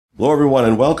Hello, everyone,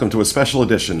 and welcome to a special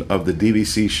edition of the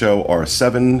DVC show, our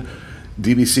 7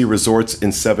 DVC Resorts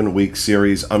in 7 Weeks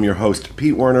series. I'm your host,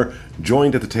 Pete Werner,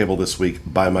 joined at the table this week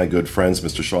by my good friends,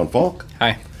 Mr. Sean Falk.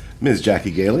 Hi. Ms. Jackie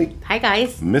Gailey. Hi,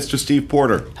 guys. Mr. Steve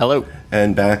Porter. Hello.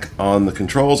 And back on the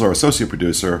controls, our associate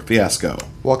producer, Fiasco.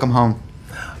 Welcome home.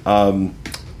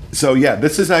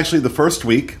 This is actually the first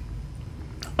week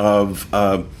of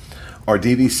our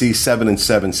DVC 7 and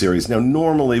 7 series. Now,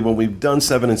 normally when we've done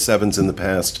 7 and 7s in the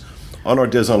past on our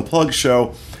Diz Unplugged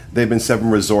show, they've been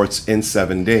 7 resorts in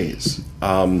 7 days.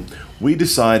 We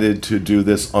decided to do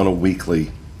this on a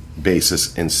weekly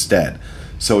basis instead.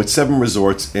 So it's 7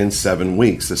 resorts in 7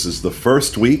 weeks. This is the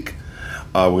first week.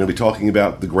 We're going to be talking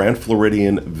about the Grand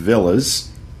Floridian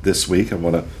Villas this week. I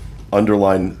want to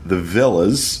underline the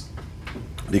villas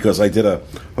because I did a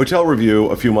hotel review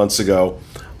a few months ago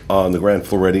on the Grand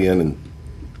Floridian, and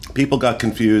people got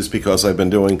confused because I've been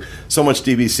doing so much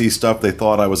DVC stuff. They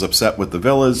thought I was upset with the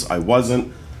villas. I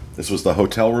wasn't. This was the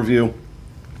hotel review.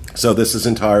 So this is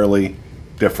entirely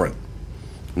different.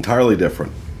 Entirely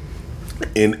different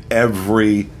in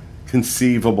every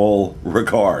conceivable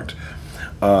regard.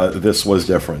 This was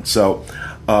different. So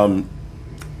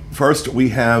first we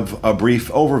have a brief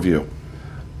overview,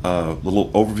 a little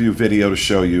overview video to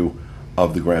show you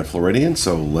of the Grand Floridian.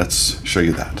 So let's show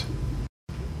you that.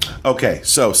 Okay,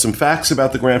 so some facts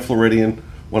about the Grand Floridian.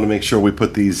 Want to make sure we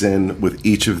put these in with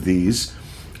each of these.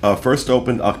 First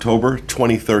opened October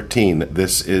 2013.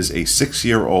 This is a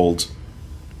 6-year-old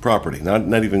property.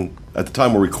 Not even, at the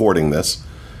time we're recording this,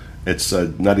 it's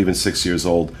not even 6 years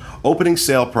old. Opening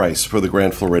sale price for the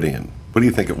Grand Floridian. What do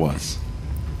you think it was?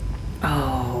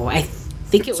 Oh, I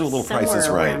think it was a little somewhere Price is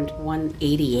Right. around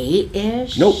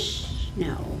 188-ish.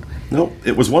 Nope,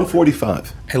 it was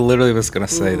 $145. I literally was going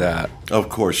to say that. Of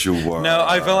course you were. No,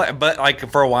 I feel like, but like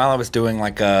for a while I was doing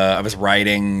I was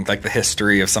writing like the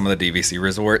history of some of the DVC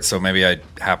resorts, so maybe I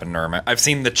happened to remember. I've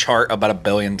seen the chart about 1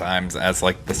 billion times as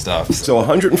like the stuff. So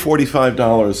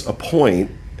 $145 a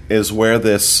point is where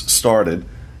this started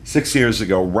 6 years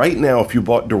ago. Right now, if you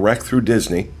bought direct through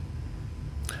Disney,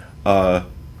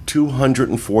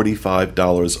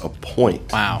 $245 a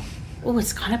point. Wow. Oh,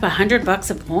 it's gone up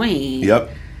 $100 a point. Yep.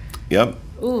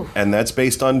 Ooh. And that's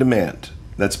based on demand.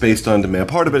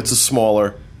 Part of it's a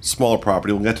smaller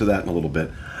property. We'll get to that in a little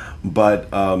bit. But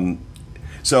and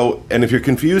if you're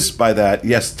confused by that,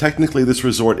 yes, technically this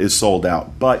resort is sold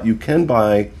out, but you can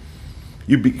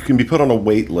you can be put on a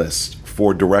wait list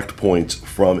for direct points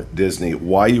from Disney.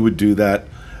 Why you would do that,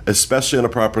 especially on a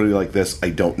property like this,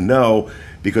 I don't know,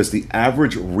 because the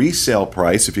average resale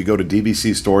price, if you go to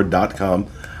dvcstore.com,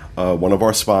 one of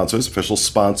our sponsors, official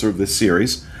sponsor of this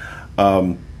series,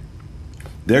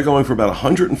 they're going for about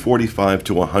 $145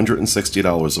 to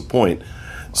 $160 a point. Wow.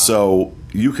 So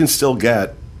you can still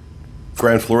get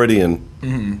Grand Floridian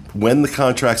when the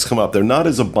contracts come up. They're not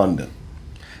as abundant.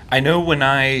 I know when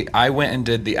I went and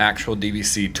did the actual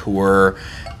DVC tour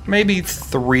maybe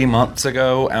 3 months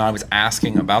ago, and I was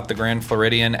asking about the Grand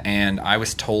Floridian, and I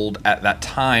was told at that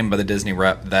time by the Disney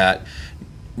rep that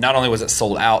not only was it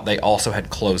sold out, they also had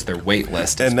closed their wait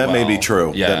list. And that may be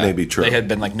true. Yeah, that may be true. They had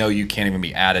been like, no, you can't even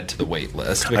be added to the wait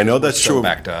list. I know that's true.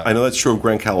 I know that's true of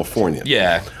Grand California.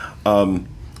 Yeah.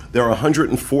 There are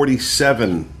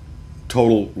 147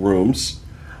 total rooms.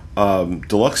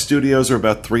 Deluxe studios are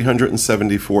about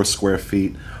 374 square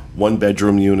feet.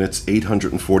 1-bedroom units,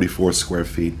 844 square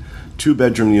feet.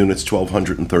 2-bedroom units,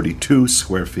 1,232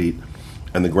 square feet.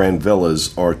 And the Grand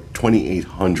Villas are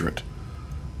 2,800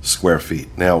 square feet.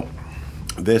 Now,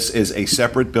 this is a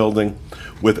separate building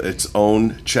with its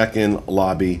own check-in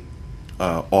lobby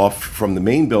off from the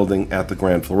main building at the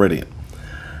Grand Floridian.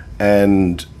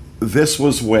 And this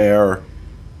was where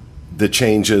the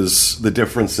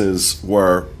differences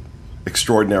were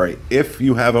extraordinary. If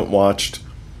you haven't watched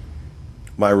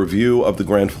my review of the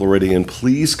Grand Floridian,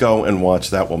 please go and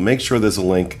watch that. We'll make sure there's a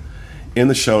link in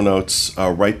the show notes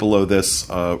right below this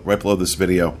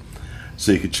video,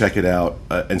 so you could check it out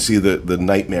and see the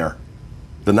nightmare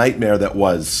that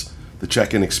was the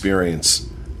check-in experience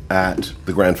at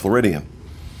the Grand Floridian.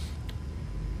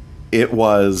 It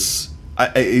was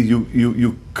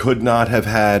you could not have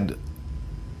had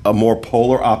a more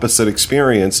polar opposite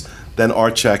experience than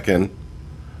our check-in.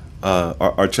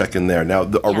 Our check-in there. Now,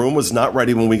 our room was not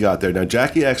ready when we got there. Now,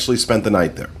 Jackie actually spent the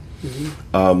night there,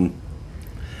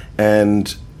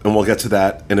 and we'll get to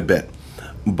that in a bit.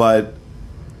 But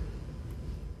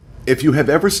if you have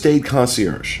ever stayed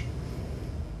concierge,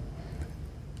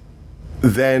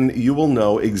 then you will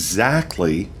know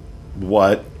exactly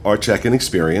what our check-in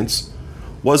experience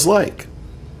was like.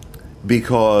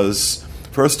 Because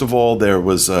First of all, there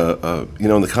was in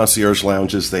the concierge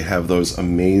lounges they have those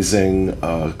amazing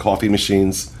coffee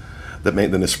machines that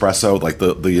make the Nespresso, like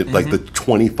the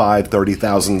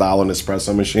 $25,000-$30,000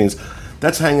 Nespresso machines.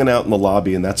 That's hanging out in the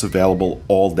lobby, and that's available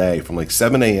all day from like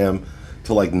 7 a.m.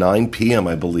 to like 9 p.m.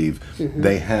 I believe.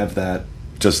 They have that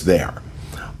just there.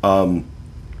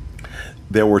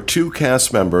 There were 2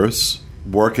 cast members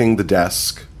working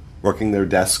their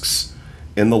desks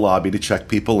in the lobby to check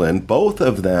people in. Both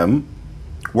of them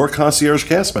were concierge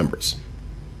cast members.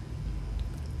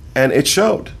 And it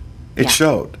showed. It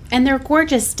showed. And they're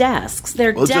gorgeous desks.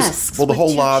 They're desks the with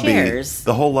whole 2 lobby. chairs.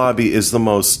 The whole lobby is the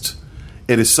most.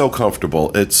 It is so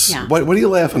comfortable. It's. What are you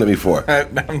laughing at me for?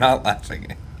 I'm not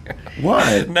laughing.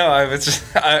 Why? No, I was just.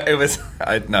 It was.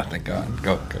 Nothing. Go on.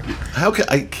 Go. How can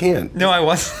I can't? No, I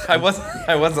wasn't.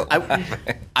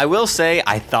 I will say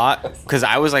I thought, because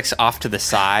I was like off to the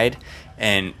side,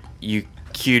 and you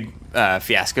cued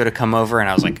Fiasco to come over, and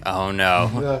I was like, oh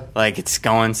no, like it's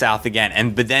going south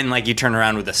again. But then like you turn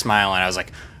around with a smile, and I was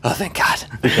like, oh thank God.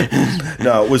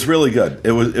 No, it was really good.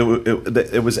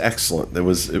 It was excellent. It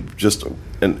was just,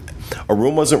 and our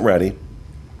room wasn't ready,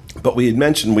 but we had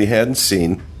mentioned we hadn't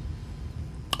seen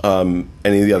any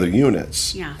of the other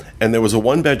units. Yeah. And there was a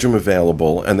 1-bedroom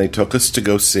available, and they took us to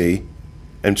go see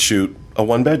and shoot a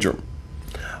 1-bedroom.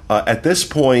 At this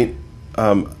point,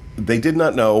 they did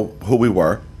not know who we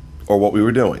were or what we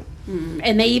were doing.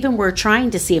 And they even were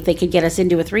trying to see if they could get us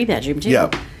into a 3-bedroom too.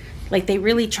 Yeah. Like they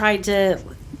really tried to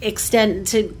extend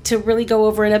to really go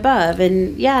over and above,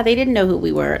 and they didn't know who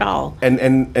we were at all.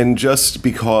 And just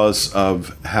because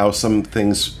of how some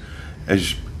things,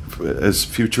 as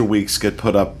future weeks get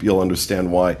put up, you'll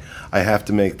understand why. I have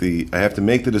to make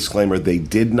the disclaimer. They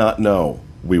did not know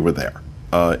we were there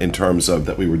in terms of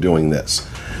that we were doing this.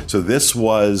 So this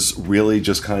was really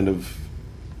just kind of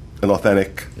an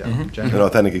authentic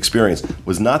experience.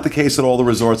 Was not the case at all the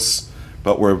resorts,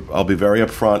 but I'll be very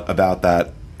upfront about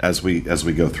that as we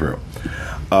go through.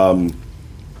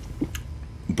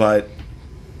 But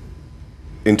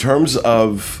in terms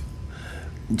of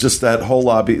just that whole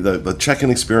lobby, the check-in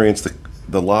experience,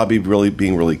 the lobby really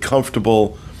being really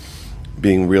comfortable,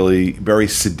 being really very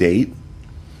sedate.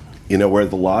 Where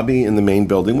the lobby in the main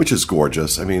building, which is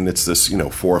gorgeous. I mean, it's this 4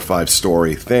 or 5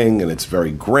 story thing, and it's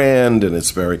very grand, and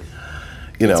it's very,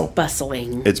 it's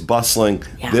bustling. It's bustling.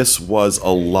 Yeah. This was a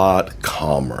lot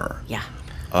calmer. Yeah.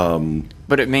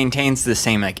 But it maintains the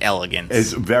same like elegance.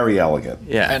 It's very elegant.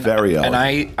 Yeah. Very elegant.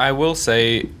 And I will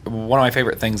say one of my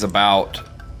favorite things about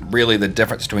really the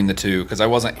difference between the two, because I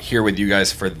wasn't here with you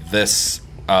guys for this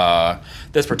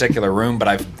particular room, but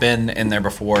I've been in there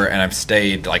before, and I've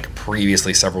stayed like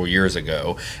previously several years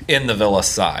ago in the villa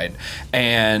side,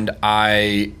 and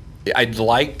I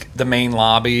like the main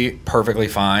lobby perfectly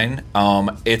fine.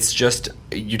 It's just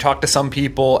you talk to some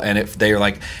people, and if they're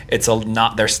like it's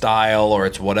not their style or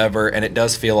it's whatever, and it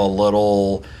does feel a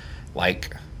little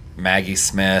like Maggie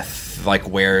Smith, like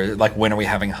when are we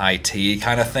having high tea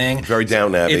kind of thing. Very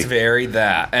Downton Abbey. It's very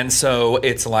that. And so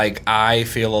it's like I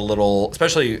feel a little,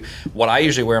 especially what I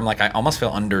usually wear, I'm like I almost feel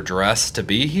underdressed to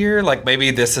be here. Like maybe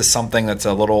this is something that's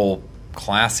a little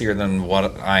classier than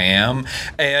what I am.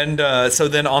 And so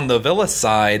then on the villa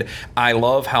side, I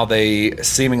love how they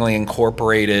seemingly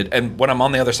incorporated, and when I'm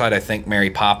on the other side, I think Mary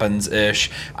Poppins-ish.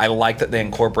 I like that they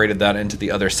incorporated that into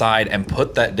the other side and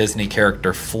put that Disney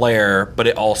character flair, but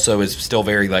it also is still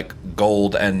very like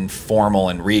gold and formal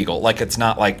and regal. Like it's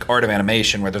not like Art of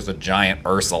Animation where there's a giant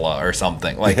Ursula or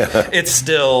something. Like it's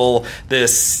still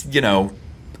this,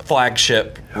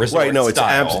 flagship resort right? No,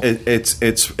 style.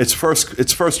 it's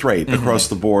first rate across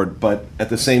the board, but at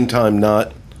the same time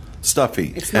not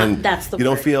stuffy. It's not. And That's the you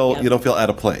don't word. feel Yep. you don't feel out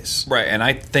of place. Right, and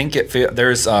I think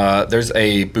there's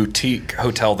a boutique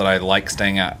hotel that I like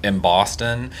staying at in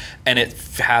Boston, and it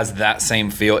has that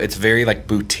same feel. It's very like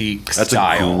boutique That's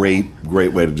style. a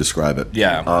great way to describe it.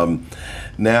 Yeah.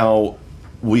 Now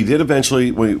we did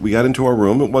eventually we got into our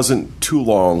room. It wasn't too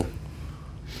long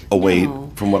a wait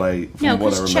from what I remember.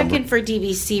 because check-in for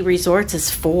DVC resorts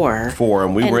is 4. 4,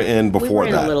 and we were in before we were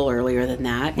in that. a little earlier than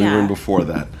that. We were in before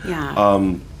that. Yeah.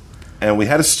 And we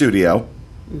had a studio,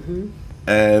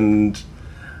 and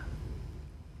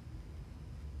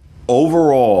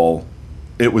overall,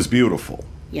 it was beautiful.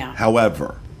 Yeah.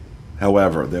 However,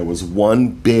 there was one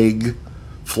big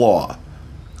flaw,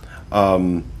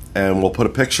 and we'll put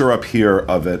a picture up here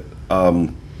of it,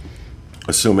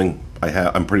 assuming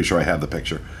I'm pretty sure I have the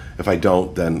picture. If I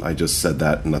don't, then I just said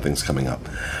that and nothing's coming up.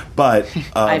 But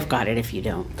I've got it if you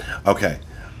don't. okay,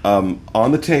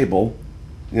 on the table,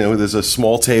 there's a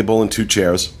small table and 2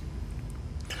 chairs.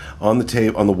 On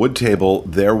the wood table,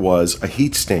 there was a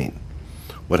heat stain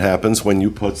What happens when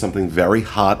you put something very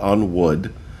hot on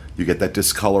wood, you get that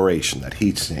discoloration, that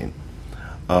heat stain.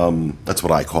 That's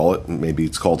what I call it. Maybe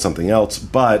it's called something else.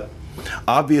 But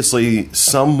obviously,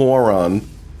 some moron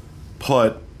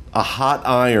put a hot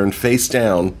iron face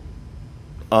down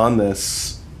on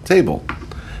this table.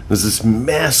 There's this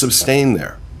massive stain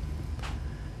there.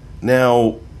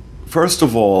 Now, first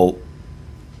of all,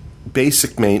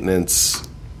 basic maintenance,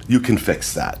 you can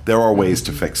fix that. There are ways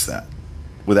to fix that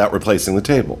without replacing the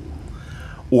table.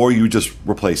 Or you just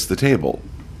replace the table.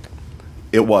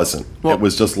 It wasn't. Well, it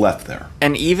was just left there.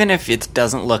 And even if it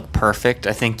doesn't look perfect,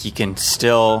 I think you can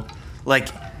still, like,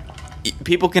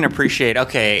 people can appreciate,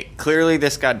 okay, clearly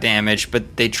this got damaged,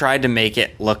 but they tried to make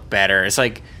it look better. It's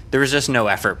like there was just no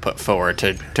effort put forward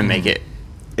to make it.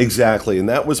 Exactly, and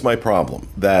that was my problem.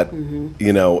 That,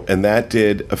 and that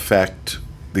did affect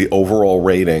the overall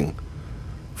rating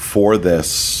for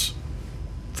this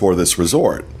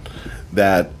resort.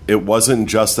 That it wasn't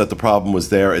just that the problem was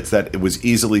there, it's that it was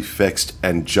easily fixed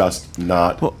and just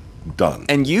not done.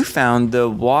 And you found the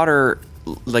water,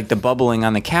 like the bubbling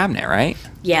on the cabinet, right?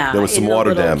 Yeah. There was some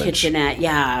water damage. Kitchenette,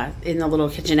 yeah. In the little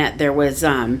kitchenette, there was,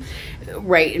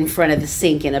 right in front of the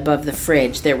sink and above the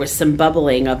fridge, there was some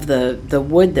bubbling of the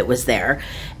wood that was there.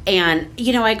 And,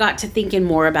 I got to thinking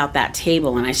more about that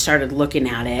table, and I started looking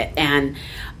at it, and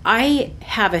I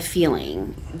have a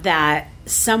feeling that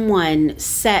someone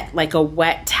set like a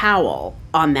wet towel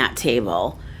on that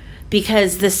table,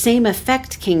 because the same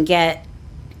effect can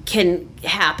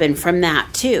happen from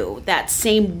that too. That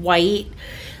same white.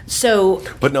 So,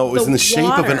 but no, it was in the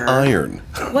shape of an iron.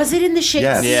 Was it in the shape?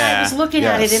 Yes. Yeah, I was looking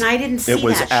at it and I didn't see that. It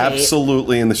was shape.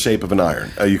 absolutely in the shape of an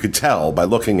iron. You could tell by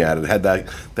looking at it. It had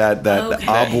that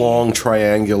oblong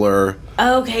triangular.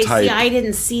 Okay, type. see, I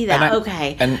didn't see that.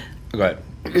 And go ahead.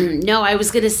 No, I was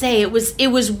going to say it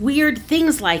was weird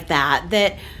things like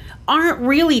that aren't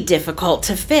really difficult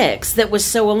to fix. That was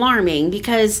so alarming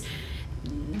because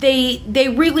they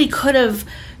really could have,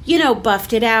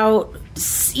 buffed it out.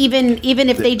 Even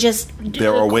if they just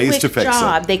there are ways to fix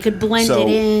it. They could blend it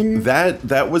in.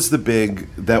 That was the big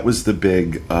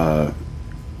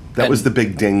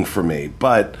ding for me.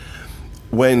 But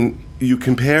when you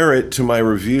compare it to my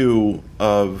review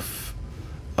of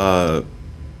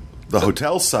the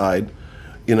hotel side,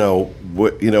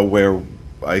 where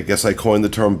I guess I coined the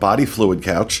term body fluid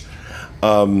couch,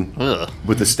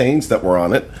 with the stains that were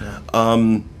on it.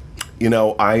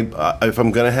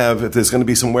 If there's going to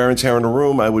be some wear and tear in a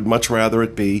room, I would much rather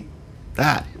it be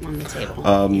that on the table.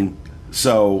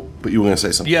 So, but you were going to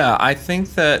say something? Yeah, I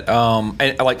think that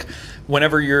like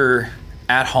whenever you're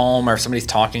at home or somebody's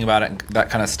talking about it and that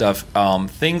kind of stuff,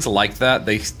 things like that,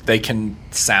 they can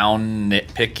sound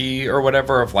nitpicky or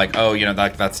whatever of like,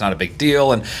 that's not a big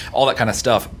deal and all that kind of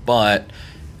stuff. But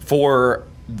for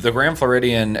the Grand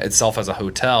Floridian itself as a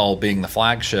hotel being the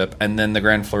flagship, and then the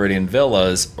Grand Floridian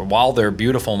villas, while they're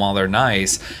beautiful and while they're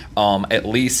nice, at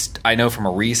least I know from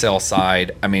a resale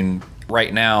side, I mean,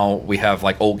 right now we have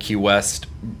like Old Key West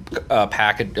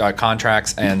package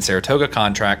contracts and Saratoga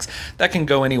contracts that can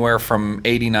go anywhere from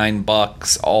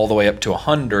 $89 all the way up to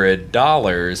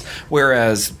 $100,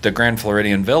 whereas the Grand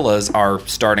Floridian villas are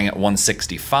starting at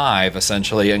 $165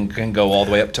 essentially and can go all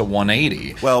the way up to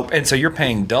 $180. Well, and so you're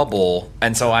paying double,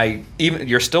 and so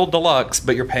you're still deluxe,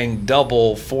 but you're paying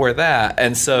double for that,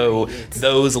 and so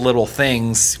those little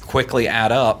things quickly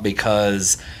add up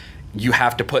because you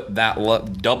have to put that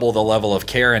double the level of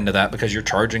care into that because you're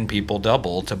charging people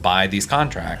double to buy these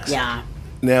contracts. Yeah.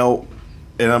 Now,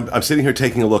 and I'm sitting here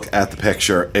taking a look at the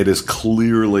picture. It is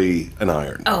clearly an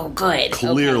iron. Oh, good.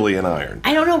 Clearly an iron.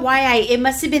 I don't know why it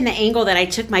must have been the angle that I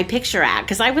took my picture at,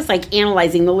 because I was like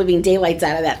analyzing the living daylights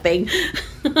out of that thing.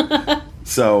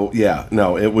 So, yeah,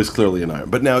 no, it was clearly an iron.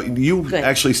 But now, you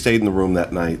actually stayed in the room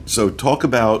that night. So talk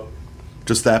about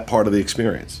just that part of the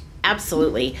experience.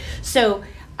 Absolutely. So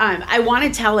I want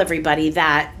to tell everybody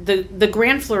that the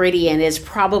Grand Floridian is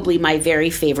probably my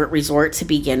very favorite resort to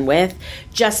begin with,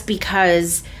 just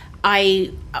because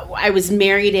I was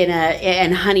married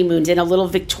and honeymooned in a little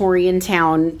Victorian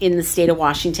town in the state of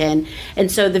Washington,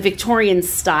 and so the Victorian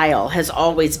style has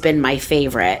always been my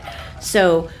favorite.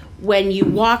 So when you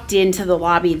walked into the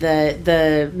lobby,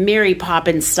 the Mary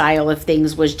Poppins style of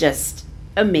things was just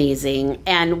amazing,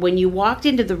 and when you walked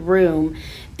into the room,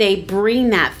 they bring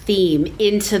that theme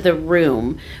into the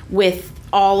room with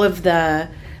all of the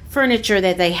furniture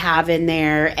that they have in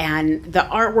there and the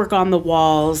artwork on the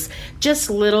walls, just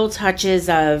little touches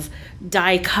of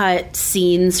die-cut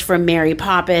scenes from Mary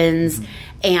Poppins. Mm-hmm.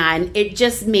 And it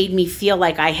just made me feel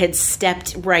like I had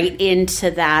stepped right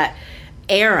into that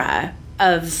era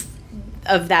of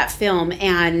that film.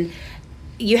 And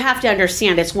you have to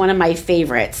understand, it's one of my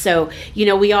favorites. So,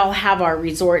 we all have our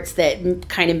resorts that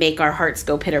kind of make our hearts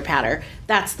go pitter-patter.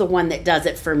 That's the one that does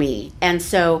it for me. And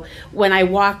so when I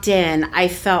walked in, I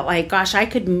felt like, gosh, I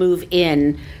could move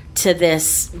in to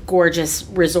this gorgeous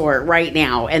resort right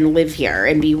now and live here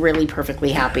and be really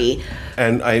perfectly happy.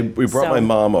 And we brought my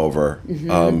mom over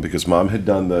because Mom had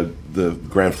done the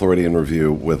Grand Floridian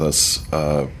review with us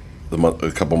a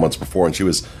couple months before, and she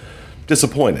was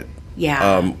disappointed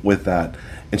with that.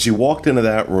 And she walked into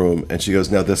that room and she goes,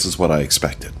 now this is what I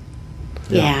expected.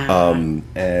 Yeah.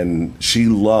 And she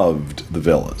loved the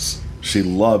villas. She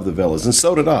loved the villas, and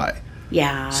so did I.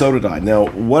 Yeah. So did I. Now,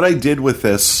 what I did with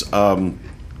this,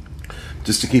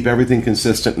 just to keep everything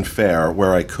consistent and fair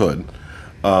where I could,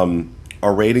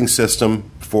 our rating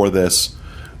system for this,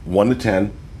 1 to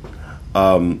 10,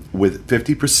 with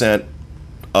 50%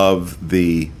 of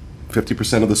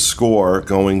the score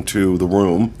going to the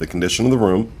room, the condition of the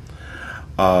room.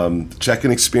 The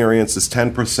check-in experience is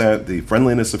 10%, the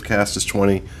friendliness of cast is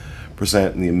 20%,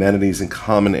 and the amenities and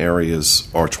common areas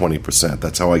are 20%.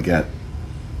 That's how I get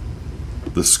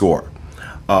the score.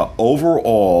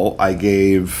 Overall, I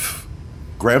gave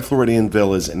Grand Floridian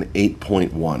Villas an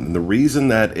 8.1. And the reason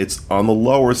that it's on the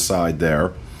lower side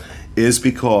there is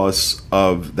because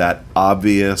of that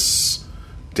obvious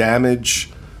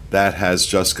damage that has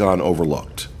just gone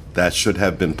overlooked. That should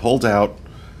have been pulled out,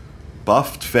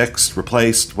 buffed, fixed,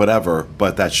 replaced, whatever,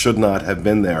 but that should not have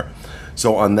been there.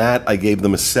 So on that, I gave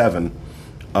them a 7.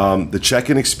 The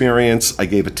check-in experience, I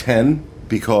gave a 10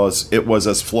 because it was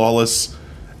as flawless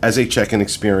as a check-in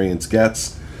experience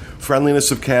gets. Friendliness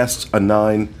of cast, a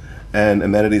 9, and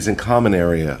amenities and common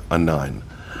area, a 9.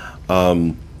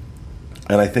 And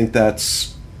I think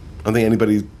that's... would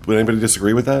anybody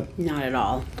disagree with that? Not at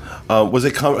all. Was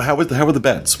it how were the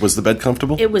beds? Was the bed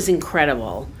comfortable? It was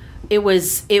incredible. It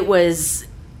was.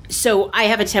 So I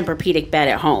have a Tempur-Pedic bed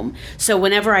at home. So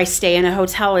whenever I stay in a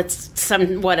hotel, it's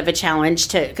somewhat of a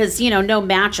challenge because no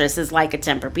mattress is like a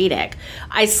Tempur-Pedic.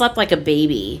 I slept like a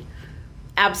baby.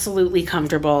 Absolutely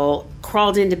comfortable.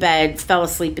 Crawled into bed, fell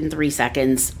asleep in 3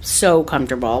 seconds. So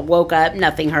comfortable. Woke up,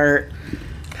 nothing hurt.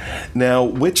 Now,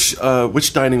 which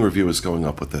dining review is going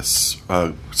up with this?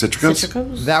 Citricos?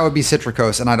 Citricos? That would be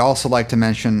Citricos. And I'd also like to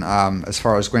mention, as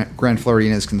far as Grand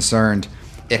Floridian is concerned,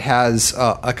 it has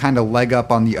a kind of leg up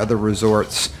on the other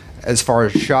resorts as far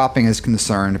as shopping is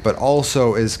concerned, but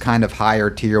also is kind of higher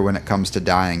tier when it comes to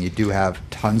dining. You do have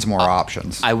tons more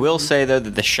options. I will say, though,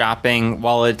 that the shopping,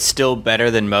 while it's still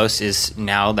better than most, is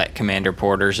now that Commander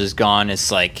Porter's is gone, it's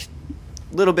like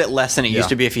a little bit less than it used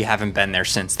to be if you haven't been there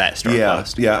since that store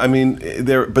closed. Yeah. I mean,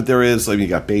 there is, like, you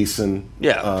got Basin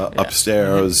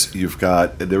upstairs.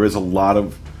 Mm-hmm. There is a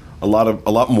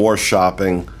lot more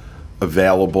shopping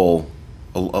available.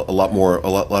 A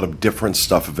lot of different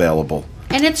stuff available.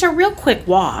 And it's a real quick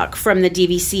walk from the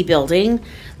DVC building.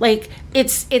 Like,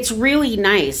 it's really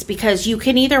nice because you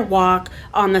can either walk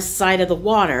on the side of the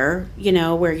water,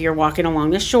 where you're walking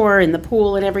along the shore and the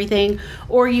pool and everything,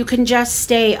 or you can just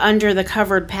stay under the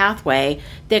covered pathway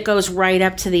that goes right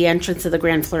up to the entrance of the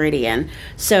Grand Floridian.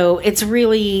 So it's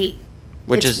really...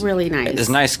 really nice. It's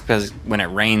nice because when it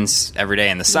rains every day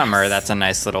in the summer, that's a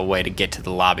nice little way to get to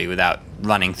the lobby without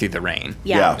running through the rain.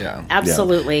 Yeah.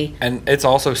 Absolutely. Yeah. And it's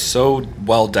also so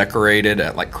well decorated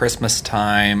at like Christmas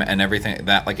time and everything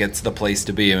that like it's the place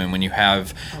to be. I mean, when you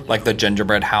have like the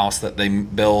gingerbread house that they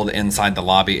build inside the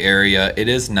lobby area, it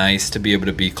is nice to be able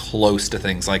to be close to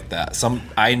things like that.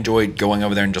 I enjoyed going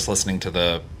over there and just listening to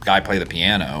the guy play the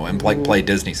piano and play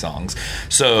Disney songs.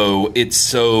 So it's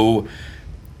so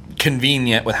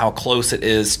convenient with how close it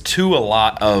is to a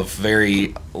lot of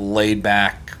very laid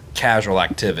back casual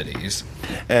activities.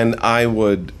 And I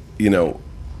would,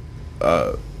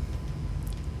 I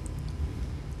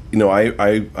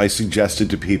suggested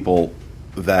to people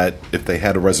that if they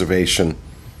had a reservation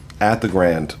at the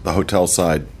Grand, the hotel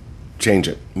side, change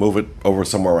it, move it over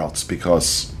somewhere else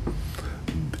because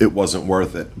it wasn't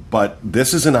worth it. But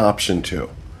this is an option too.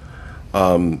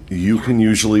 You can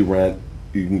usually rent,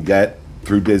 you can get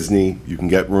through Disney, you can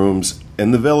get rooms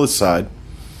in the village side.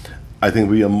 I think it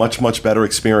would be a much, much better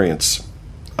experience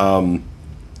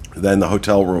than the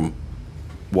hotel room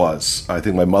was. I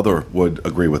think my mother would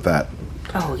agree with that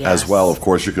as well. Of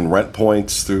course, you can rent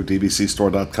points through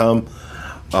dvcstore.com.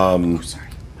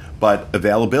 But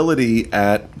availability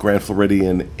at Grand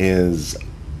Floridian is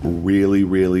really,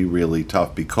 really, really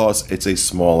tough because it's a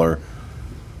smaller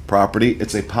property.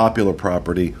 It's a popular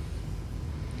property.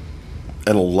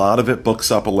 And a lot of it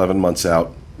books up 11 months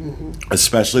out,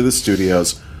 especially the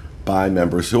studios, by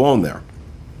members who own there.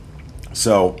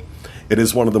 So it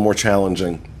is one of the more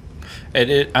challenging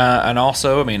And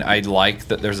also, I mean, I like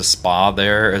that there's a spa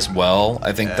there as well.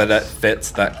 I think that it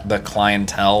fits the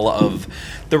clientele of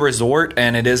the resort,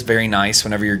 and it is very nice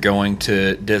whenever you're going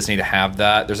to Disney to have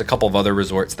that. There's a couple of other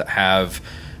resorts that have,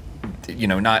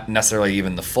 not necessarily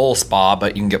even the full spa,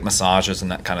 but you can get massages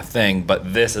and that kind of thing.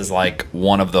 But this is like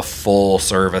one of the full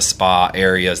service spa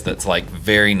areas that's like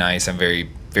very nice and very,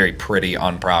 very pretty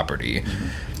on property.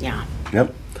 Yeah.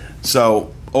 Yep.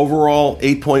 So overall,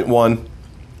 8.1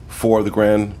 for the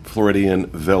Grand Floridian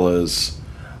Villas,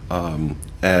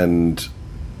 and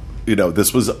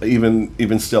this was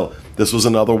even still, this was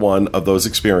another one of those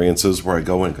experiences where I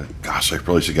go in, gosh, I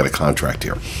probably should get a contract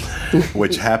here,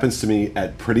 which happens to me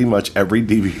at pretty much every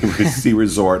DVC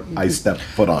resort I step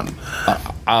foot on.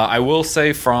 I will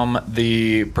say, from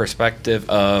the perspective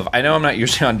of, I know I'm not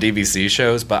usually on DVC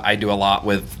shows, but I do a lot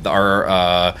with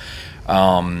our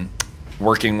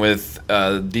working with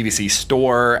DVC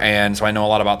store, and so I know a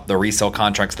lot about the resale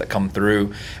contracts that come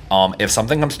through. If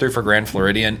something comes through for Grand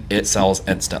Floridian, it sells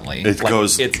instantly.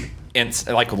 It's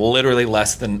like literally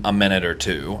less than a minute or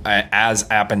two. As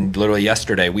happened literally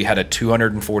yesterday, we had a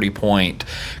 240 point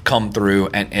come through,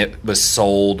 and it was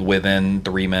sold within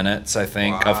 3 minutes, I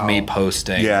think, of me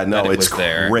posting. Yeah, no, that it it's was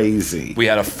there. Crazy. We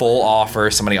had a full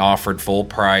offer. Somebody offered full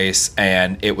price,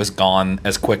 and it was gone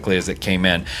as quickly as it came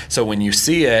in. So when you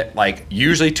see it, like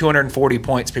usually 240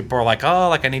 points, people are like, oh,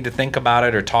 like I need to think about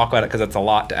it or talk about it because that's a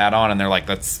lot to add on, and they're like,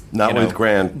 that's not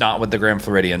with the Grand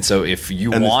Floridian. So if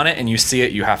you want it and you see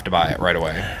it, you have to buy it right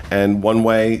away. And one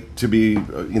way to be,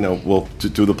 to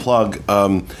do the plug,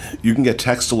 you can get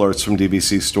text alerts from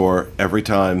DVC Store every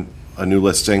time a new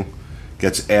listing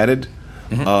gets added.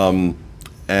 Mm-hmm.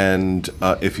 And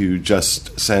if you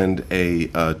just send a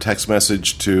text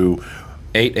message to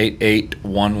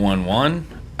 888-111.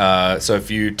 So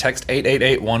if you text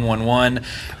 888-111,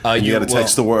 you got to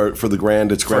text the word for the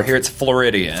Grand. It's Grand. For here, it's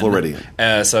Floridian. Floridian.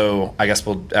 So I guess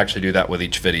we'll actually do that with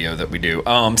each video that we do.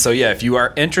 So yeah, if you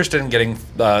are interested in getting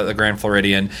the Grand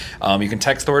Floridian, you can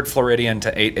text the word Floridian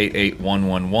to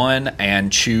 888-111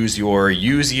 and choose your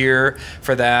use year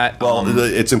for that. Well,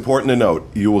 it's important to note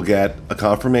you will get a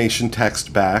confirmation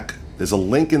text back. There's a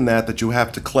link in that you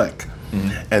have to click,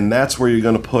 and that's where you're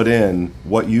going to put in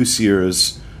what use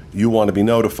years you want to be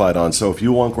notified on. So if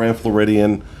you want Grand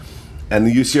Floridian and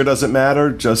the use year doesn't matter,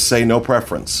 just say no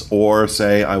preference, or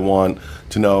say I want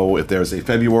to know if there's a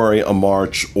February, a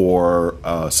March, or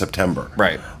September.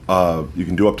 Right. You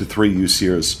can do up to 3 use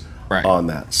years on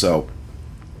that. So,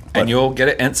 and you'll get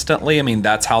it instantly. I mean,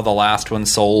 that's how the last one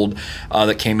sold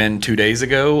that came in 2 days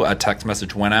ago. A text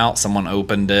message went out, someone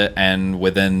opened it, and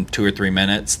within 2 or 3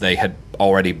 minutes, they had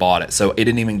already bought it. So it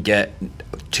didn't even get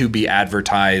to be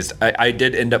advertised. I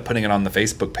did end up putting it on the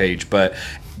Facebook page, but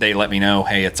they let me know,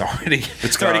 hey, it's already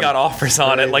got offers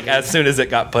on it, like as soon as it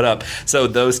got put up. So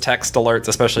those text alerts,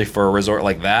 especially for a resort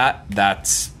like that,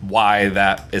 that's why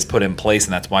that is put in place,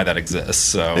 and that's why that exists.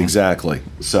 So exactly.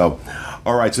 So,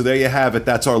 all right. So there you have it.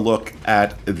 That's our look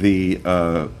at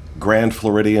the Grand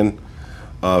Floridian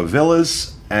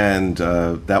villas, and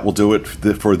that will do it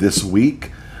for this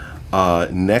week.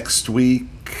 Next week,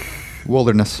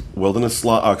 Wilderness,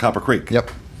 Copper Creek.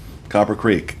 Yep, Copper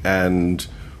Creek, and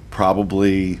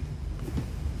probably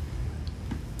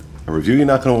a review you're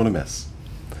not going to want to miss.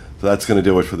 So that's going to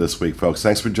do it for this week, folks.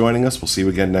 Thanks for joining us. We'll see you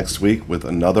again next week with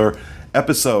another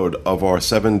episode of our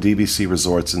 7 DVC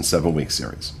Resorts in 7 Week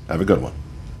series. Have a good one.